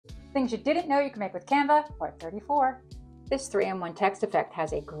Things you didn't know you can make with Canva, part 34. This 3-in-1 text effect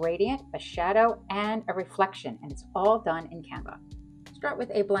has a gradient, a shadow, and a reflection, and it's all done in Canva. Start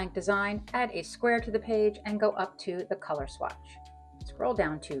with a blank design, add a square to the page, and go up to the color swatch. Scroll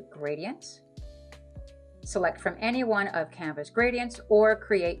down to Gradients. Select from any one of Canva's gradients or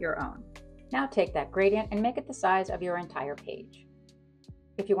create your own. Now take that gradient and make it the size of your entire page.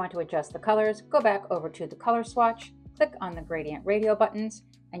 If you want to adjust the colors, go back over to the color swatch, click on the gradient radio buttons,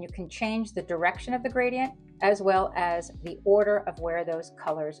 and you can change the direction of the gradient as well as the order of where those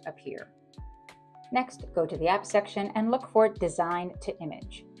colors appear. Next, go to the app section and look for Design to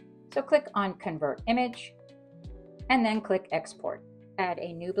Image. So click on Convert Image and then click Export. Add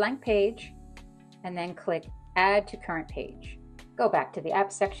a new blank page and then click Add to Current Page. Go back to the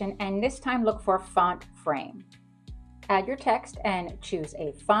app section and this time look for Font Frame. Add your text and choose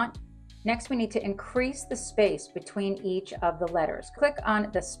a font. Next, we need to increase the space between each of the letters. Click on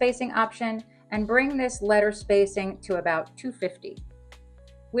the spacing option and bring this letter spacing to about 250.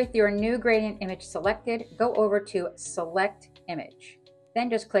 With your new gradient image selected, go over to Select Image. Then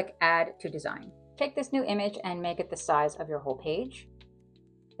just click Add to Design. Take this new image and make it the size of your whole page.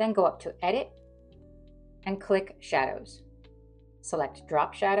 Then go up to Edit and click Shadows. Select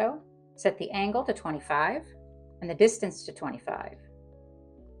Drop Shadow, set the angle to 25 and the distance to 25.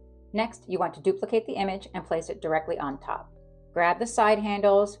 Next, you want to duplicate the image and place it directly on top. Grab the side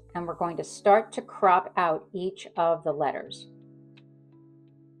handles and we're going to start to crop out each of the letters.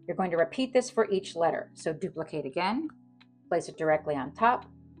 You're going to repeat this for each letter. So duplicate again, place it directly on top,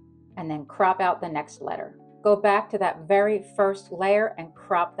 and then crop out the next letter. Go back to that very first layer and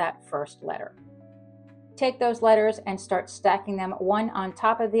crop that first letter. Take those letters and start stacking them one on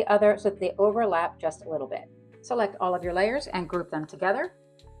top of the other so that they overlap just a little bit. Select all of your layers and group them together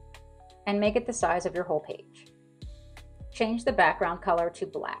and make it the size of your whole page. Change the background color to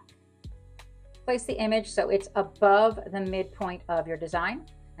black. Place the image so it's above the midpoint of your design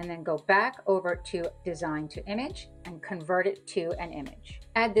and then go back over to Design to Image and convert it to an image.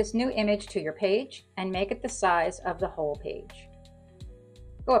 Add this new image to your page and make it the size of the whole page.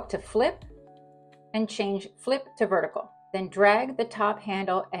 Go up to Flip and change Flip to Vertical. Then drag the top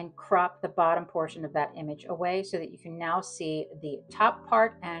handle and crop the bottom portion of that image away so that you can now see the top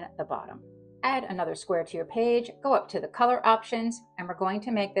part and the bottom. Add another square to your page, go up to the color options, and we're going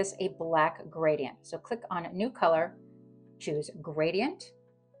to make this a black gradient. So click on New Color, choose Gradient,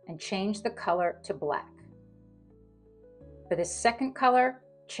 and change the color to black. For this second color,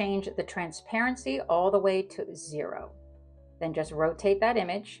 change the transparency all the way to 0. Then just rotate that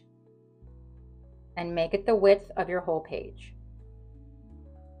image and make it the width of your whole page.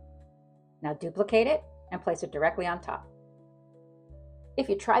 Now duplicate it and place it directly on top. If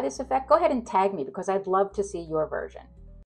you try this effect, go ahead and tag me because I'd love to see your version.